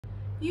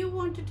You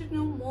wanted to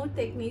know more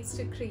techniques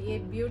to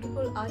create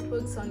beautiful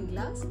artworks on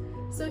glass.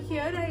 So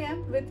here I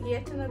am with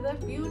yet another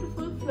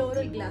beautiful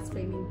floral glass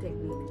painting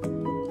technique.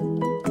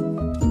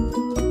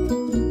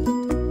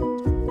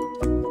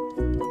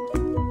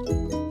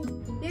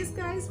 Yes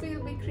guys, we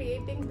will be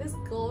creating this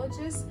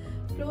gorgeous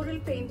floral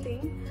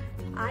painting.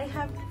 I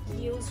have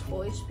used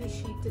OHP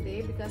sheet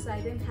today because I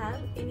didn't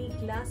have any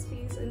glass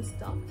piece in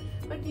stock,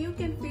 but you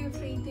can feel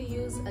free to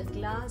use a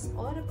glass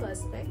or a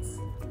perspex.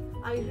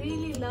 I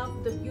really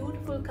love the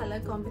beautiful color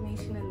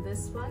combination in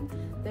this one.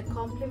 The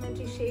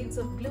complementary shades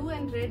of blue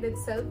and red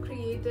itself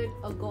created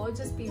a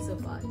gorgeous piece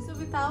of art. So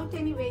without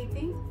any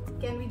waiting,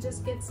 can we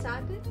just get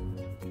started?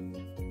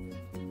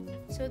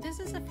 So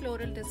this is a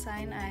floral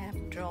design I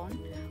have drawn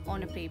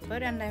on a paper,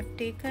 and I've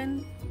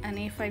taken an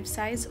A5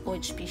 size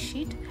OHP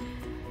sheet.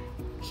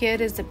 Here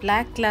is the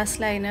black glass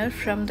liner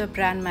from the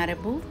brand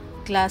Marabou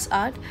Glass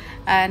Art,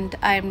 and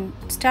I'm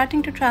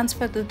starting to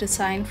transfer the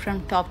design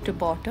from top to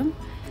bottom,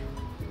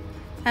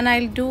 and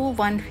I'll do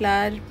one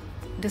flower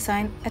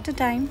design at a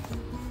time.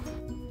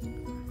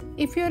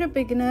 If you're a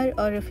beginner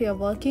or if you're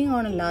working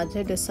on a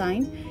larger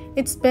design,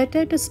 it's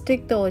better to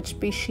stick the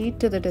OHP sheet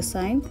to the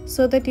design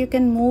so that you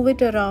can move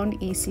it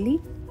around easily.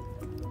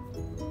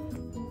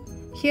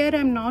 Here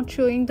I'm not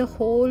showing the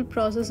whole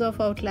process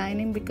of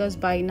outlining because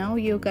by now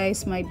you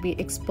guys might be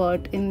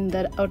expert in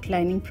the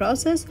outlining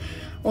process.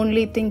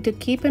 Only thing to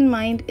keep in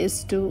mind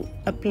is to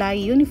apply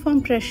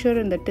uniform pressure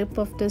in the tip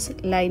of this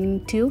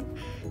lining tube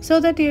so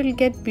that you'll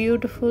get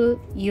beautiful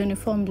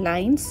uniform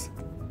lines.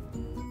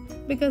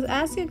 Because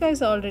as you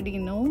guys already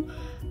know,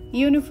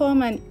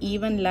 uniform and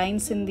even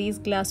lines in these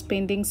glass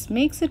paintings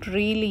makes it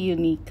really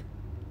unique.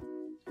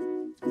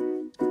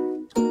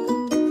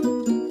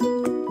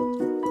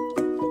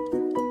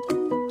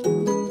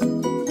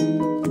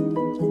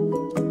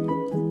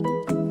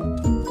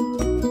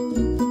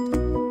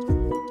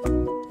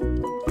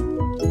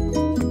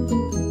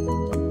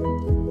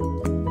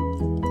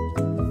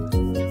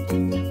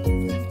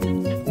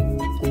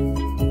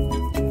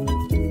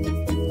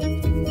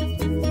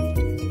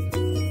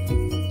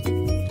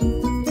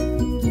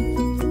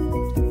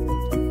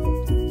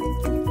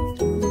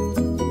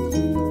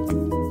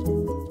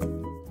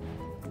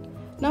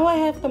 Now I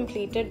have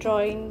completed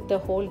drawing the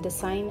whole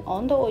design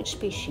on the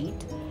OHP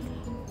sheet,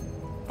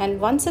 and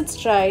once it's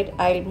dried,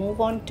 I'll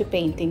move on to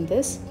painting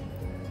this.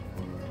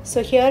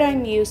 So here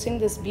I'm using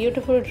this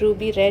beautiful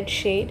ruby red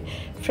shade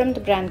from the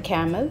brand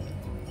Camel.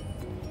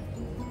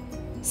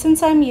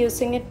 Since I'm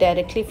using it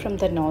directly from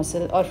the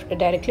nozzle or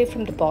directly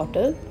from the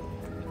bottle,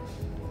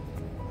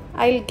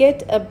 I'll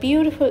get a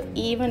beautiful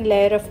even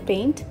layer of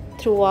paint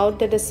throughout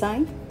the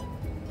design.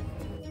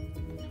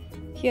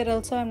 Here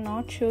also I'm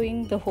not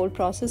showing the whole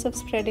process of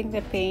spreading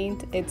the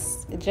paint.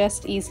 It's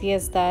just easy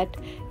as that.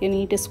 You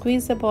need to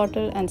squeeze the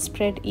bottle and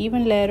spread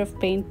even layer of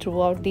paint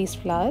throughout these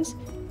flowers.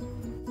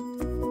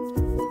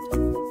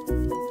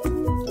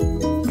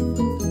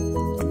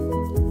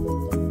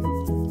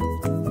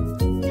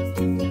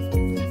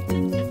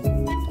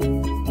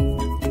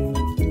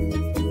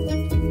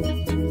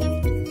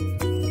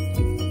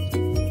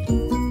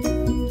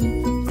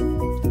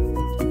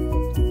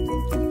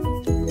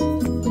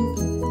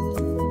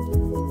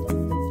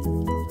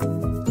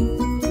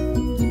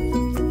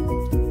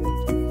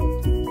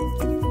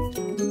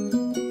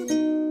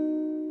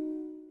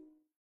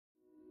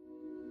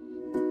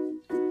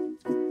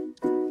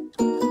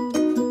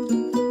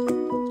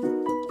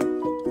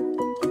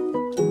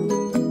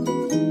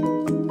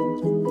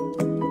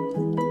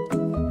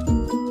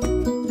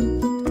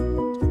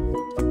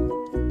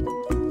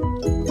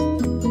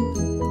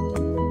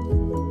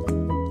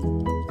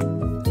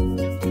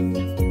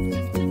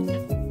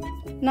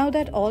 Now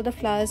that all the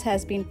flowers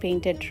has been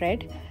painted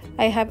red,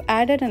 I have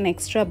added an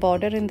extra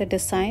border in the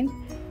design.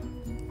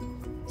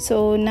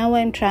 So now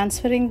I'm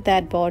transferring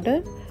that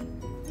border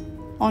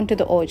onto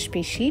the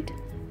OHP sheet.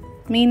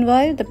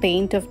 Meanwhile, the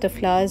paint of the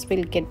flowers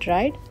will get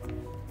dried.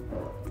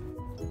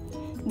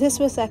 This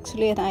was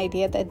actually an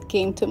idea that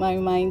came to my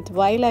mind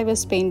while I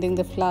was painting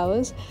the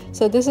flowers.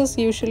 So this is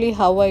usually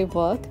how I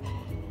work.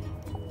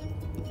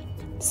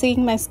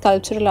 Seeing my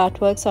sculptural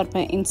artworks on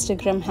my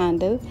Instagram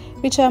handle,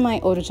 which are my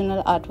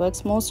original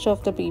artworks, most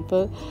of the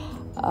people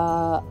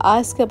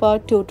ask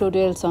about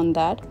tutorials on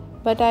that,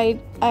 but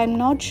I'm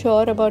not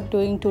sure about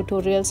doing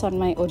tutorials on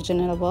my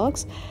original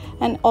works.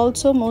 And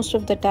also most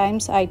of the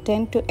times I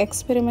tend to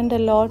experiment a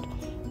lot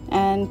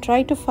and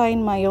try to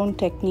find my own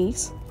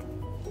techniques.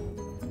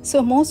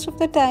 So most of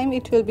the time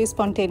it will be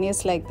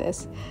spontaneous like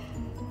this.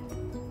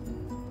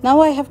 Now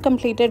I have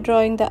completed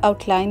drawing the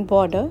outline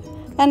border,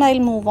 and I'll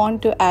move on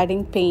to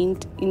adding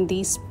paint in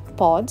these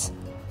pods.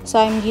 So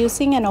I'm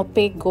using an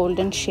opaque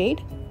golden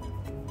shade.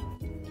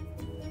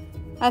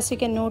 As you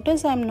can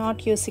notice, I'm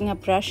not using a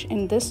brush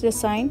in this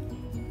design.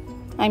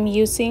 I'm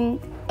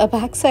using a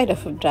backside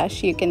of a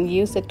brush. You can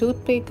use a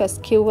toothpick, a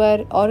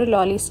skewer, or a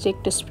lolly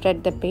stick to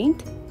spread the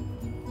paint.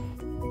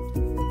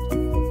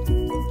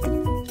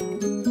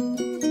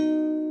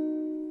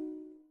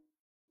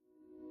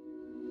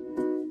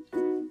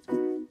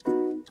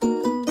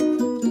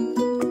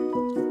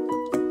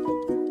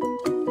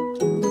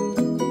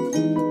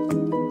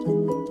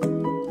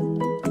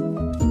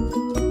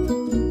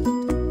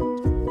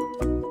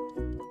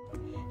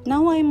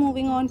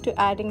 on to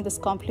adding this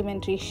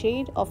complementary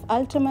shade of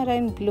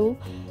ultramarine blue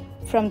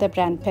from the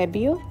brand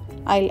Pebeo.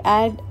 I'll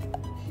add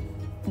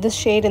this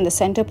shade in the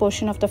center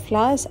portion of the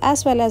flowers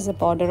as well as the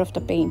border of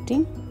the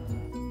painting.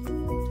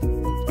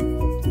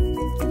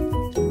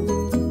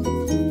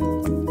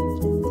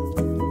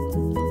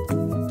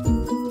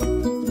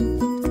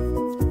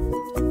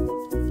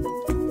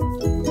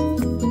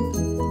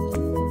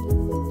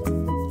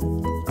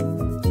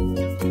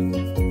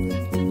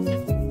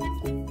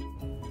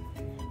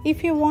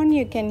 If you want,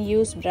 you can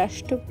use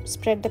brush to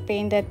spread the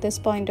paint at this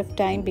point of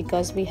time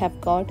because we have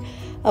got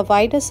a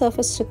wider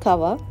surface to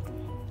cover,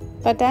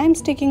 but I am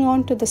sticking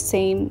on to the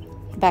same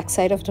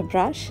backside of the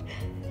brush.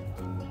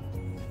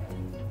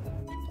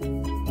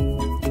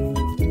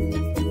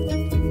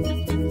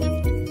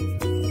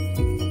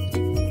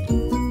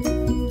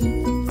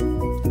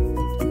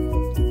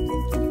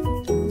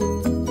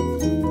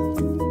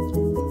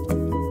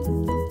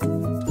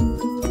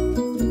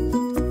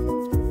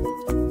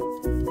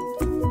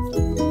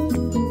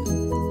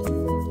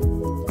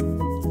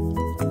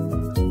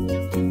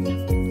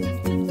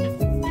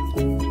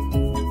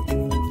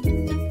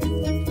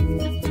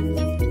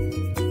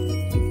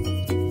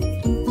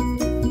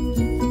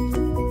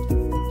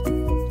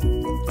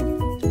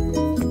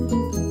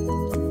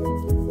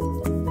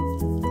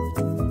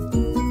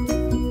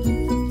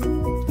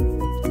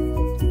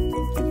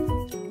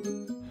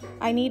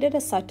 I needed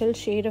a subtle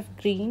shade of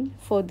green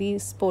for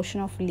this portion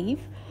of leaf.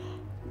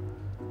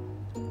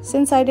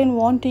 Since I didn't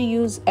want to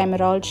use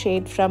emerald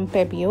shade from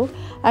Pebeo,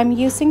 I'm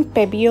using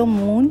Pebeo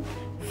Moon,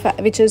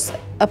 which is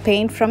a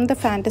paint from the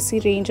fantasy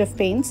range of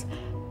paints.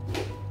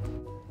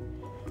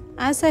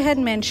 As I had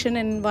mentioned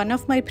in one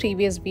of my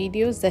previous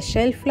videos, the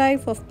shelf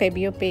life of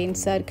Pebeo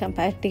paints are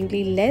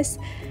comparatively less,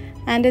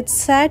 and it's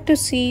sad to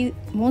see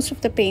most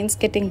of the paints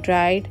getting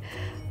dried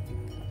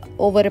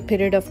over a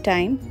period of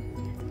time.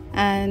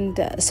 And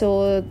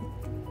so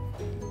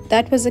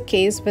that was the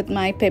case with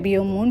my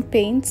Pebeo Moon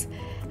paints,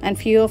 and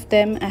few of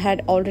them I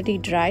had already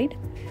dried.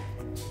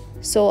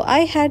 So I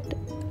had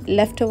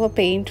leftover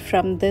paint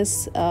from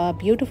this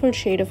beautiful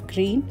shade of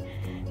green,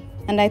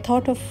 and I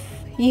thought of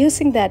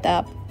using that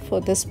up for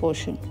this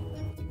portion.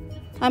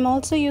 I'm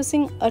also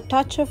using a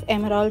touch of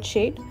emerald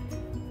shade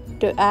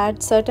to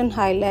add certain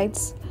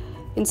highlights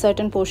in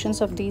certain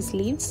portions of these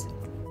leaves.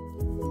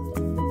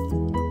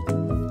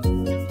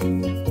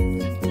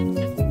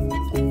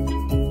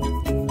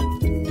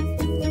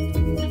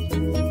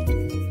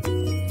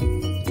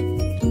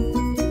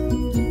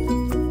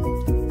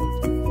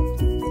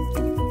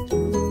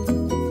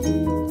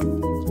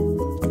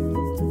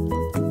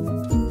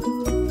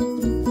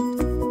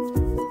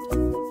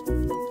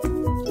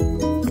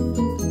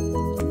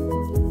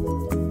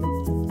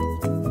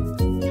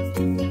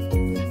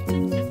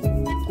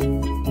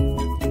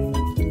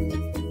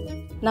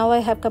 Now I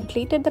have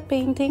completed the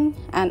painting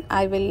and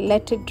I will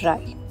let it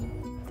dry.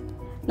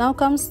 Now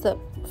comes the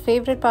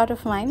favorite part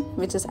of mine,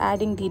 which is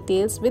adding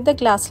details with the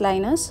glass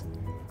liners.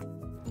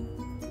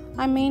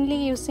 I'm mainly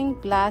using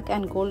black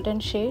and golden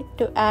shade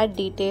to add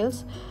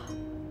details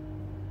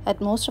at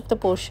most of the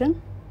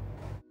portion.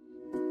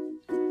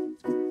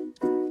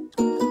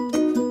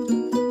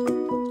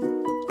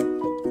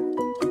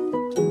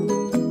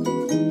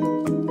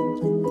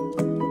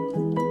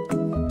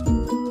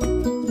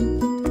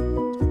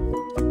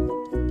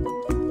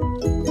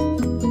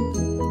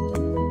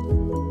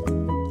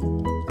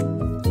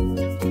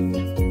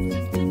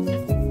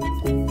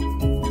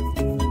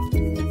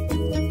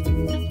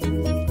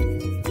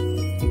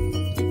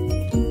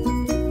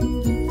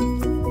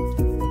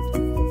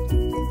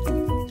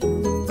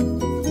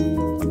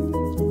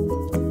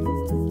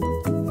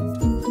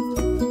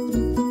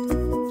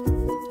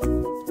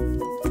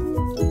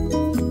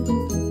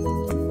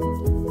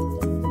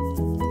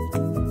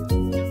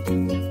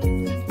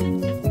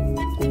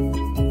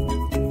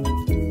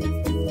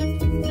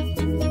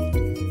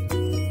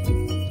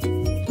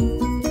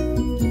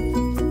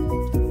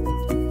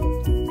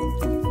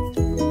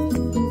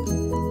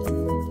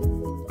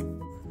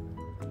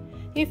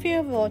 If you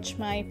have watched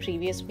my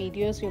previous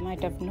videos, you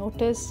might have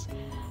noticed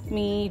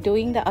me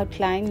doing the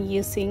outline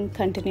using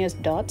continuous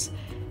dots.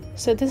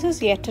 So this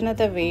is yet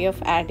another way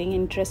of adding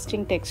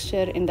interesting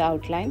texture in the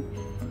outline.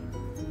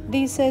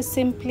 These are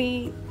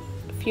simply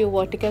few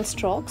vertical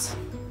strokes,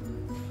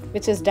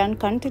 which is done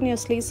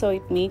continuously, so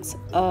it makes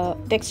a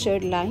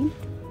textured line.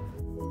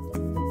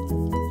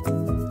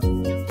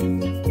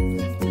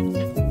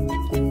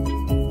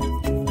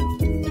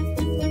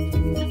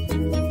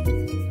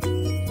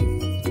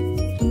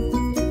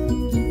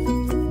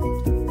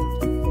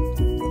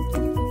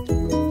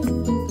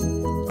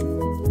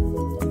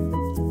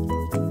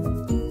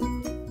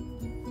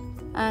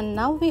 And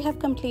now we have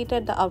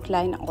completed the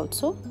outline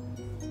also.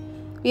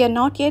 We are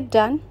not yet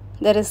done.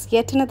 There is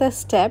yet another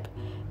step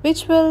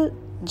which will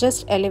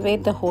just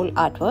elevate the whole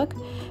artwork,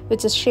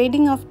 which is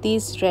shading of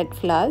these red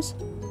flowers.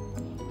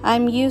 I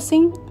am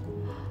using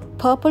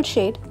purple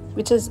shade,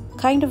 which is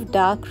kind of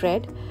dark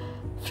red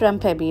from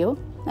Pebeo,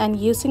 and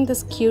using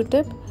this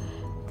Q-tip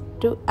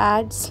to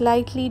add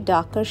slightly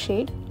darker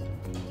shade.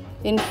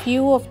 in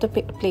few of the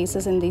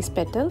places in these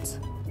petals.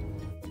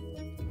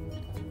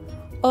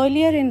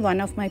 Earlier in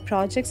one of my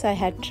projects, I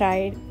had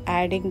tried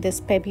adding this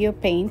Pebeo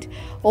paint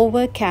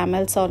over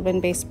camel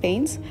solvent based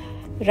paints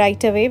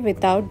right away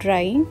without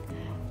drying,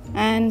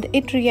 and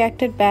it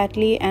reacted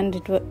badly and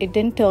it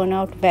didn't turn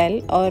out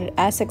well or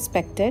as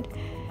expected.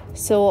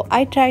 So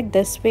I tried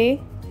this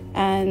way,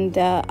 and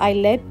I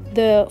let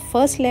the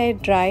first layer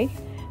dry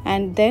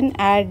and then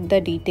add the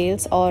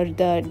details or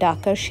the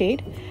darker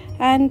shade,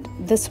 and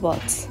this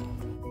works.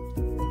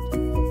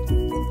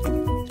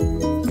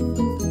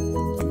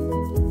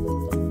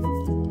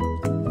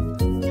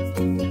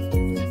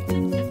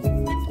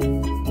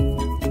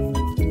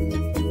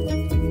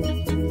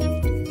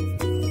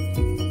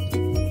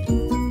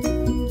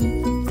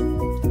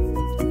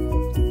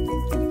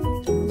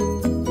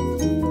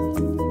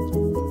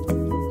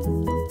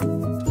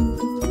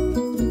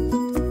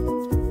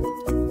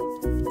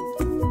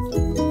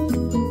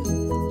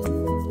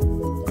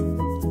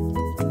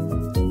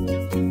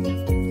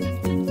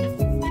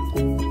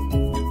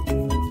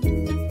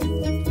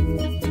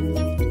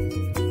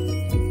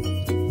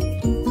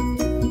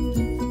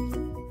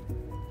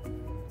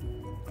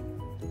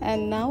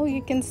 And now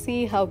you can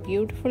see how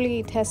beautifully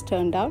it has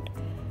turned out.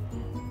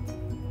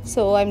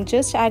 So I'm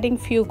just adding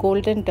few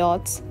golden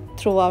dots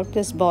throughout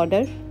this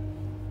border.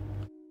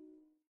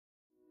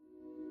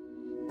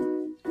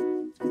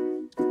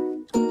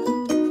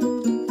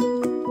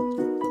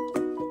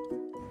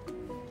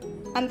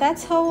 And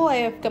that's how I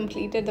have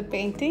completed the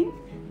painting.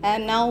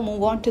 And now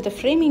move on to the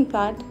framing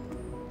part.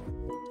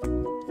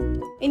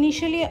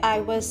 Initially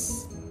I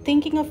was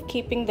thinking of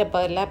keeping the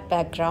burlap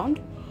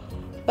background,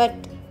 but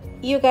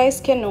you guys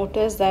can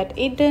notice that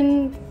it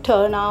didn't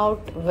turn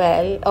out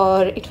well,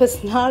 or it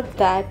was not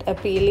that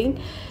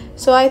appealing.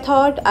 So I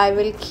thought I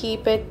will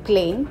keep it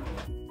plain.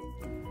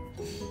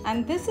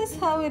 And this is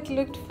how it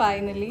looked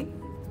finally,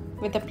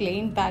 with a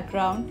plain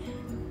background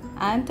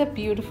and a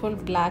beautiful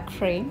black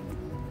frame.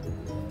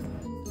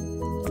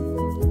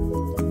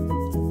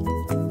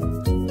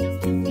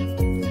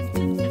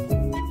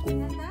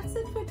 And that's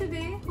it for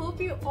today. Hope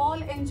you all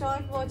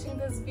enjoyed watching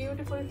this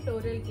beautiful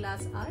floral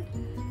glass art.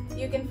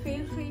 You can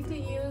feel free to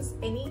use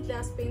any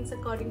glass paints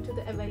according to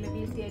the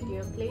availability at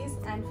your place,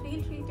 and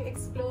feel free to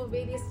explore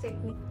various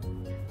techniques.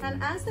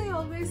 And as I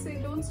always say,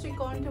 don't stick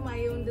on to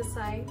my own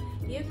design.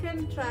 You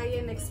can try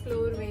and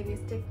explore various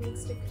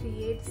techniques to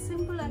create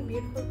simple and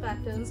beautiful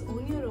patterns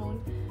on your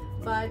own,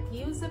 but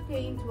use the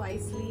paint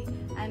wisely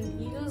and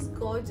use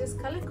gorgeous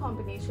color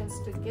combinations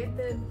to get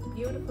the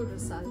beautiful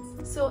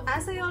results. So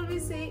as I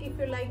always say, if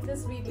you like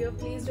this video,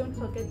 please don't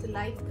forget to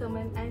like,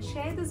 comment and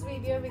share this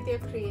video with your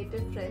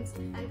creative friends.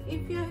 And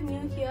if you're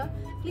new here,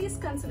 please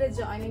consider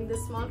joining the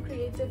small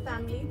creative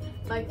family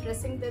by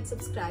pressing that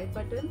subscribe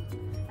button.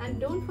 And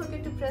don't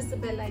forget to press the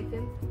bell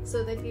icon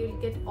so that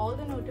you'll get all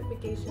the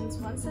notifications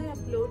once I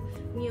upload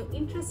new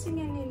interesting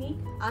and unique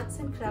arts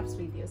and crafts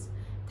videos.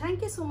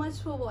 Thank you so much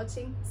for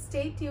watching.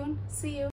 Stay tuned. See you.